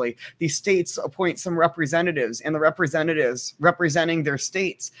traditionally. The states appoint some representatives, and the representatives representing their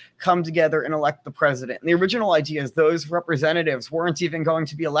states come together and elect the president. And the original idea is those representatives weren't even going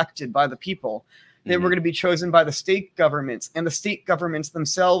to be elected by the people. They were going to be chosen by the state governments, and the state governments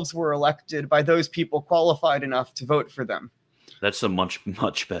themselves were elected by those people qualified enough to vote for them. That's a much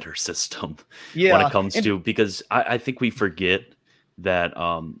better system when it comes to, because I think we forget that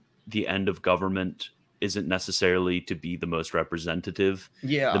the end of government isn't necessarily to be the most representative.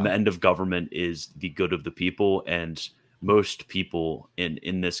 Yeah. The end of government is the good of the people, and most people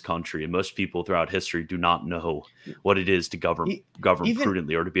in this country and most people throughout history do not know what it is to govern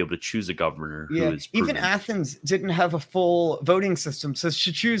prudently, or to be able to choose a governor who is prudent. Even Athens didn't have a full voting system. So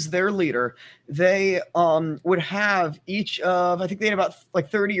to choose their leader, they would have each of, I think they had about like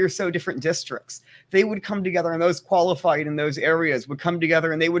 30 or so different districts. They would come together, and those qualified in those areas would come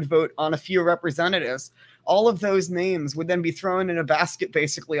together, and they would vote on a few representatives. All of those names would then be thrown in a basket,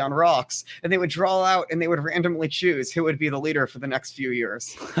 basically on rocks, and they would draw out and they would randomly choose who would be the leader for the next few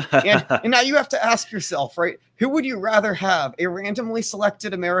years. and now you have to ask yourself, right? Who would you rather have, a randomly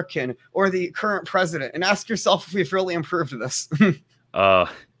selected American or the current president? And ask yourself if we've really improved this.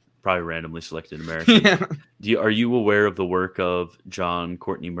 Probably randomly selected American. Yeah. Are you aware of the work of John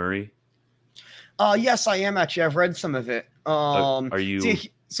Courtney Murray? Yes, I am actually. I've read some of it. Are you?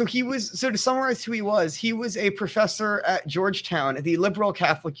 So to summarize who he was a professor at Georgetown, the liberal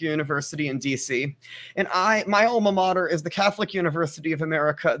Catholic university in DC. And my alma mater is the Catholic University of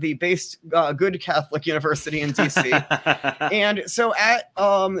America, the based good Catholic university in DC. And so at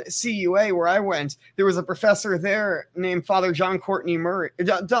CUA, where I went, there was a professor there named Father John Courtney Murray,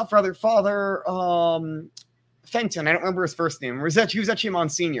 Father Fenton. I don't remember his first name. He was actually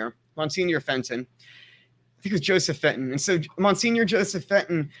Monsignor Fenton. I think it was Joseph Fenton. And so Monsignor Joseph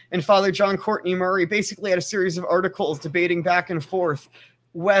Fenton and Father John Courtney Murray basically had a series of articles debating back and forth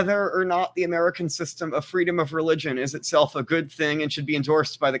whether or not the American system of freedom of religion is itself a good thing and should be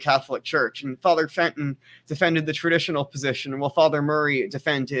endorsed by the Catholic Church. And Father Fenton defended the traditional position, while Father Murray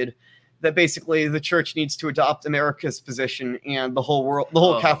defended that basically the church needs to adopt America's position, and the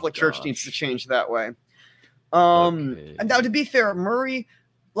whole Catholic Church needs to change that way. And now, to be fair, Murray,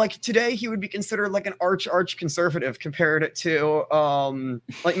 like today, he would be considered like an arch conservative compared to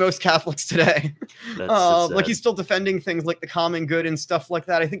like most Catholics today. Like he's still defending things like the common good and stuff like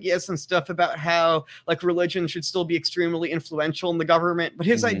that. I think he has some stuff about how like religion should still be extremely influential in the government. But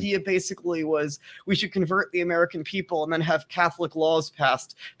his idea basically was we should convert the American people and then have Catholic laws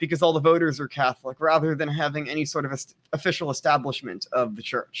passed because all the voters are Catholic, rather than having any sort of official establishment of the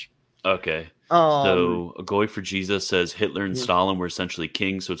church. Okay. So A Goy for Jesus says Hitler and Stalin were essentially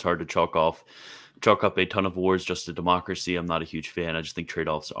kings, so it's hard to chalk up a ton of wars just to democracy. I'm not a huge fan. I just think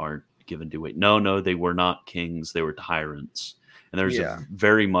trade-offs aren't given due weight. No, they were not kings. They were tyrants. And there's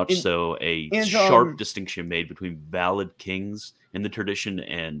very much sharp distinction made between valid kings in the tradition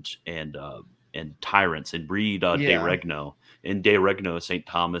and and tyrants, and read De Yeah. Regno. In De Regno, St.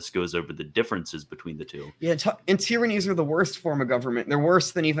 Thomas goes over the differences between the two. Yeah, and tyrannies are the worst form of government. They're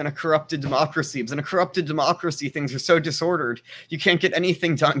worse than even a corrupted democracy. Because in a corrupted democracy, things are so disordered, you can't get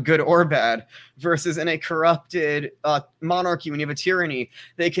anything done, good or bad. Versus in a corrupted monarchy, when you have a tyranny,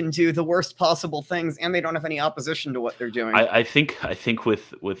 they can do the worst possible things, and they don't have any opposition to what they're doing. I think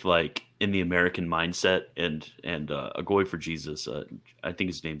with like in the American mindset, and a Goy for Jesus, I think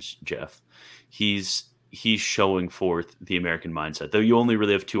his name's Jeff. He's showing forth the American mindset. Though you only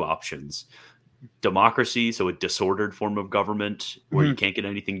really have two options: democracy, so a disordered form of government where you can't get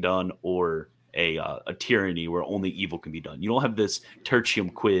anything done, or a tyranny where only evil can be done. You don't have this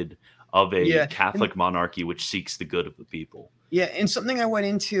tertium quid of a Catholic monarchy which seeks the good of the people. Yeah, and something I went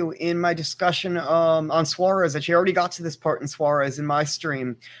into in my discussion on Suarez, actually, I already got to this part in Suarez in my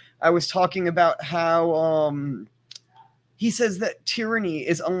stream. I was talking about how he says that tyranny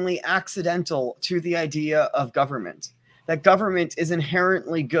is only accidental to the idea of government, that government is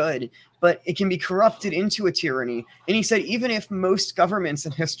inherently good, but it can be corrupted into a tyranny. And he said even if most governments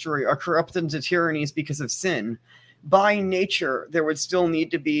in history are corrupted into tyrannies because of sin, by nature, there would still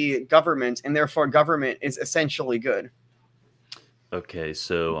need to be government, and therefore government is essentially good. Okay,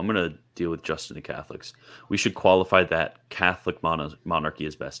 so I'm going to deal with Justin and Catholics. We should qualify that Catholic monarchy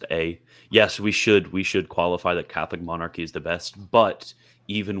is best. Yes, we should qualify that Catholic monarchy is the best, but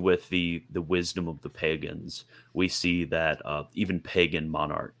even with the wisdom of the pagans, we see that even pagan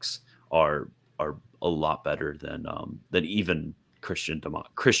monarchs are a lot better than even Christian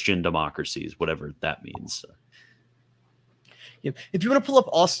democracies, whatever that means. If you want to pull up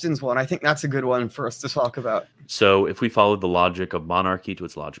Austin's one, I think that's a good one for us to talk about. So if we follow the logic of monarchy to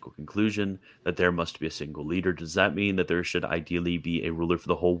its logical conclusion, that there must be a single leader, does that mean that there should ideally be a ruler for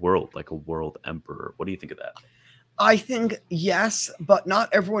the whole world, like a world emperor? What do you think of that? I think yes, but not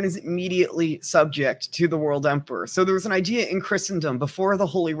everyone is immediately subject to the world emperor. So there was an idea in Christendom before the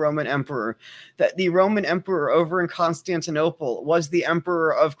Holy Roman Emperor that the Roman Emperor over in Constantinople was the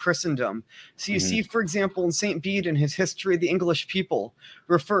emperor of Christendom. So you see, for example, in St. Bede in his History of the English People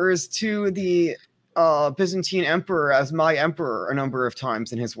refers to the Byzantine emperor as my emperor a number of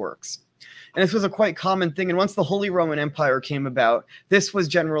times in his works. And this was a quite common thing. And once the Holy Roman Empire came about, this was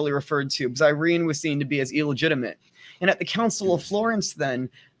generally referred to because Irene was seen to be as illegitimate. And at the Council of Florence,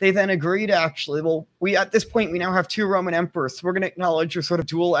 they then agreed, actually, well, at this point, we now have two Roman emperors. So we're going to acknowledge your sort of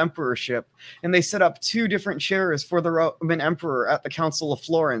dual emperorship. And they set up two different chairs for the Roman emperor at the Council of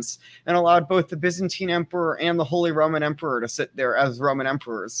Florence and allowed both the Byzantine emperor and the Holy Roman Emperor to sit there as Roman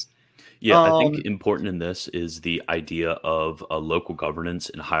emperors. Yeah, I think important in this is the idea of a local governance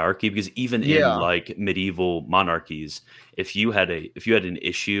and hierarchy, because even in like medieval monarchies, if you had an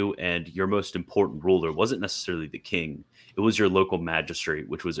issue and your most important ruler wasn't necessarily the king, it was your local magistrate,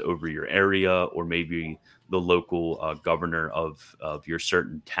 which was over your area, or maybe the local governor of your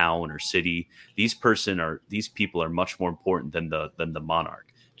certain town or city. These people are much more important than the monarch.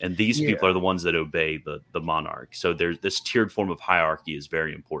 And these people are the ones that obey the monarch. So there's this tiered form of hierarchy is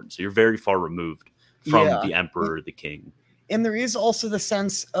very important. So you're very far removed from the emperor or the king. And there is also the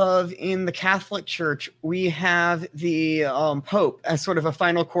sense of, in the Catholic Church, we have the Pope as sort of a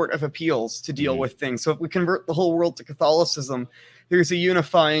final court of appeals to deal with things. So if we convert the whole world to Catholicism, there's a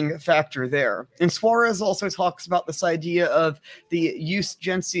unifying factor there. And Suarez also talks about this idea of the jus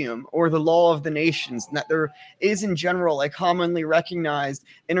gentium, or the law of the nations, and that there is in general a commonly recognized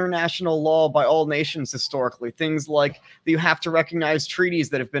international law by all nations historically. Things like that you have to recognize treaties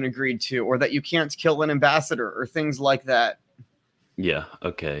that have been agreed to, or that you can't kill an ambassador, or things like that. Yeah,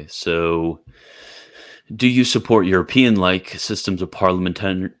 okay. So do you support European-like systems of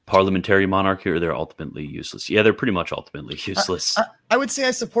parliamentary monarchy, or they're ultimately useless? Yeah, they're pretty much ultimately useless. I would say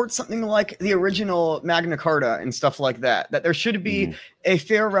I support something like the original Magna Carta and stuff like that, that there should be a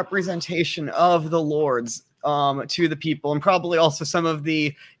fair representation of the lords to the people, and probably also some of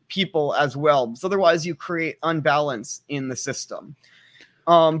the people as well, because otherwise you create unbalance in the system.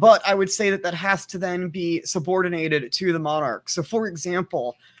 But I would say that has to then be subordinated to the monarch. So, for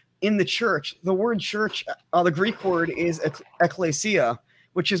example, in the church, the word church, the Greek word is ekklesia,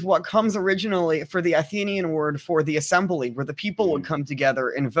 which is what comes originally for the Athenian word for the assembly, where the people would come together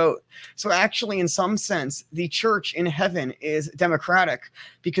and vote. So actually, in some sense, the church in heaven is democratic,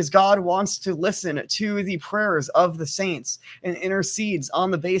 because God wants to listen to the prayers of the saints and intercedes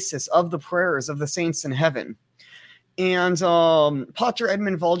on the basis of the prayers of the saints in heaven. And Pater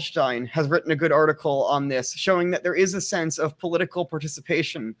Edmund Waldstein has written a good article on this, showing that there is a sense of political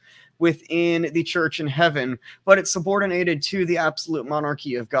participation within the church in heaven, but it's subordinated to the absolute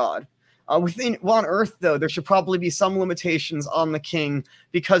monarchy of God. On Earth, though, there should probably be some limitations on the king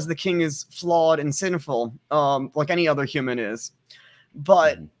because the king is flawed and sinful, like any other human is.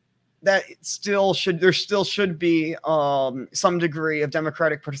 But that there still should be some degree of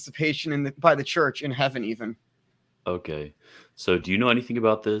democratic participation by the church in heaven, even. Okay. So do you know anything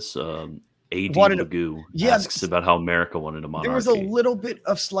about this? A.D. Magoo asks about how America wanted a monarchy. There was a little bit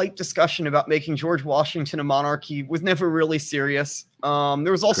of slight discussion about making George Washington a monarchy. Was never really serious.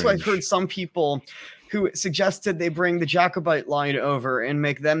 There was also, I've heard some people who suggested they bring the Jacobite line over and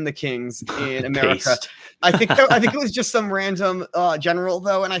make them the kings in America. I think it was just some random general,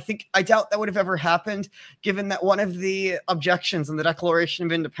 though, and I doubt that would have ever happened, given that one of the objections in the Declaration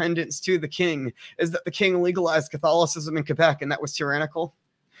of Independence to the king is that the king legalized Catholicism in Quebec, and that was tyrannical.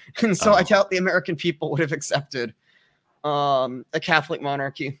 And so I doubt the American people would have accepted a Catholic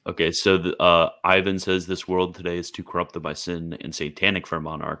monarchy. Okay, so Ivan says this world today is too corrupted by sin and satanic for a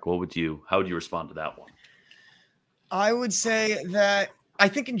monarch. How would you respond to that one? I would say that I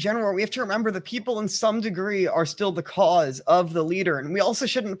think in general, we have to remember the people in some degree are still the cause of the leader. And we also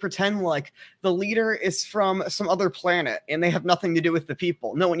shouldn't pretend like the leader is from some other planet and they have nothing to do with the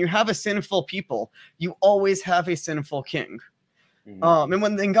people. No, when you have a sinful people, you always have a sinful king. Mm-hmm. And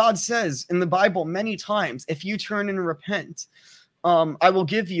when God says in the Bible many times, if you turn and repent, I will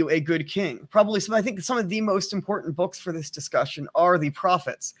give you a good king. I think some of the most important books for this discussion are the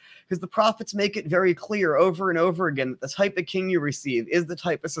prophets, because the prophets make it very clear over and over again that the type of king you receive is the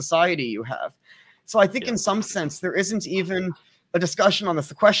type of society you have. So I think in some sense, there isn't even a discussion on this.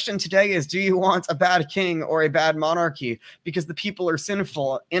 The question today is, do you want a bad king or a bad monarchy? Because the people are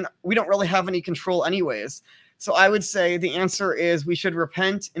sinful and we don't really have any control anyways. So I would say the answer is we should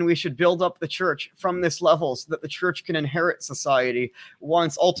repent and we should build up the church from this level so that the church can inherit society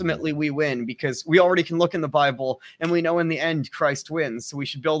once ultimately we win, because we already can look in the Bible and we know in the end Christ wins. So we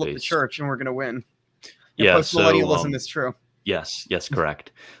should build up the church and we're going to win. Yeah, postmillennialism is true. Yes,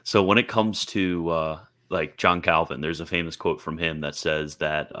 correct. So when it comes to like John Calvin, there's a famous quote from him that says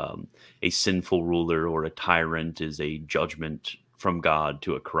that a sinful ruler or a tyrant is a judgment from God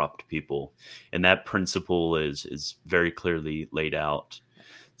to a corrupt people, and that principle is very clearly laid out.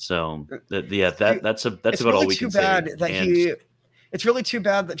 So that's about all we can say. It's really too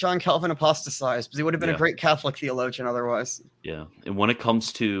bad that John Calvin apostatized, because he would have been a great Catholic theologian otherwise. Yeah, and when it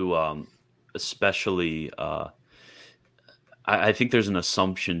comes to especially, I think there's an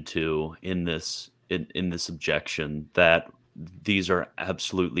assumption too in this objection that these are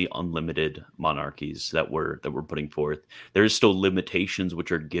absolutely unlimited monarchies that we're putting forth. There's still limitations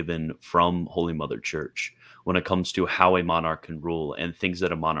which are given from Holy Mother Church when it comes to how a monarch can rule and things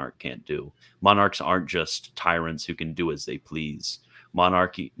that a monarch can't do. Monarchs aren't just tyrants who can do as they please.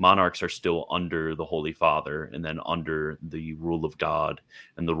 Monarchs are still under the Holy Father and then under the rule of God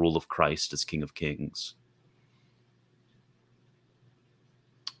and the rule of Christ as King of Kings.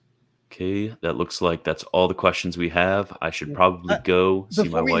 Okay, that looks like that's all the questions we have. I should probably go see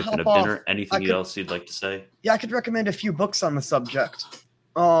my wife and have dinner. Anything else you'd like to say? Yeah, I could recommend a few books on the subject.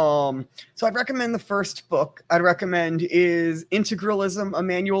 So I'd recommend the first book I'd recommend is Integralism, A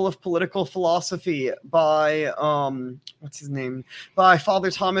Manual of Political Philosophy by, by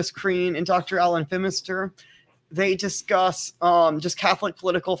Father Thomas Crean and Dr. Alan Phimister. They discuss just Catholic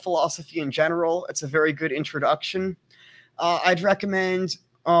political philosophy in general. It's a very good introduction. I'd recommend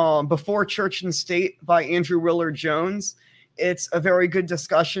Before Church and State by Andrew Willard Jones. It's a very good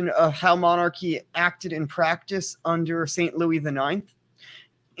discussion of how monarchy acted in practice under St. Louis IX.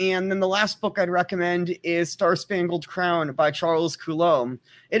 And then the last book I'd recommend is Star Spangled Crown by Charles Coulomb.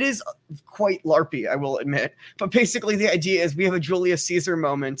 It is quite LARPy, I will admit. But basically the idea is we have a Julius Caesar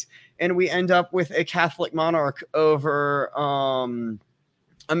moment and we end up with a Catholic monarch over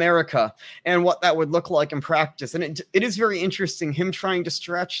America and what that would look like in practice. And it is very interesting, him trying to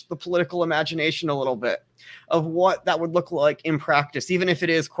stretch the political imagination a little bit of what that would look like in practice, even if it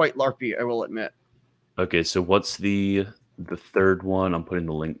is quite LARPy, I will admit. Okay, so what's the third one? I'm putting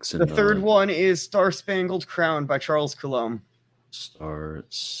the links in. The third one is Star Spangled Crown by Charles Coulomb. Star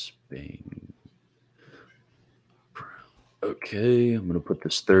Spangled Crown. Okay, I'm going to put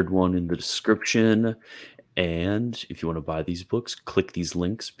this third one in the description. And if you want to buy these books, click these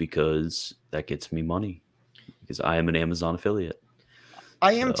links because that gets me money. Because I am an Amazon affiliate.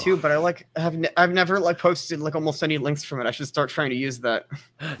 I am too, but I've never posted almost any links from it. I should start trying to use that.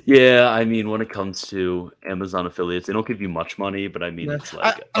 Yeah, I mean, when it comes to Amazon affiliates, they don't give you much money, but I mean, it's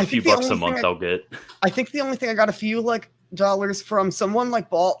like a few bucks a month I'll get. I think the only thing I got a few dollars from someone like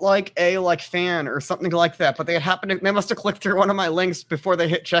bought like a like fan or something like that, but they must have clicked through one of my links before they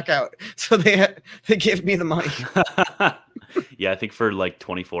hit checkout, so they gave me the money. Yeah, I think for like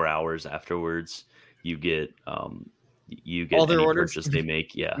 24 hours afterwards, you get All their any orders. purchase they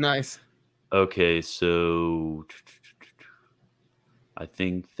make. Yeah. Nice. Okay, so I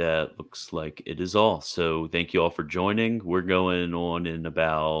think that looks like it is all. So thank you all for joining. We're going on in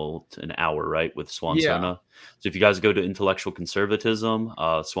about an hour, right, with Yeah. Swansona. So if you guys go to Intellectual Conservatism,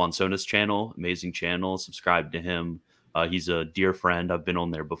 Swansona's channel, amazing channel, subscribe to him. He's a dear friend. I've been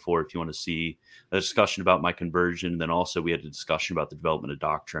on there before if you want to see a discussion about my conversion. Then also we had a discussion about the development of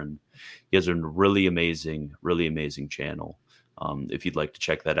doctrine. He has a really amazing channel. If you'd like to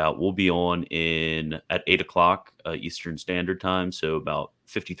check that out, we'll be on at 8 o'clock Eastern Standard Time, so about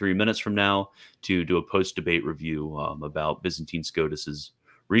 53 minutes from now, to do a post-debate review about Byzantine Scotus's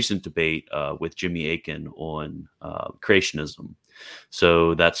recent debate with Jimmy Akin on creationism.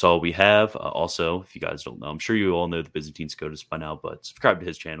 So that's all we have. Also, if you guys don't know, I'm sure you all know the Byzantine Scotus by now, but subscribe to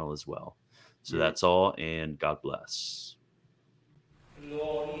his channel as well. So that's all, and God bless.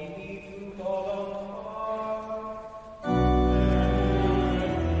 Lord.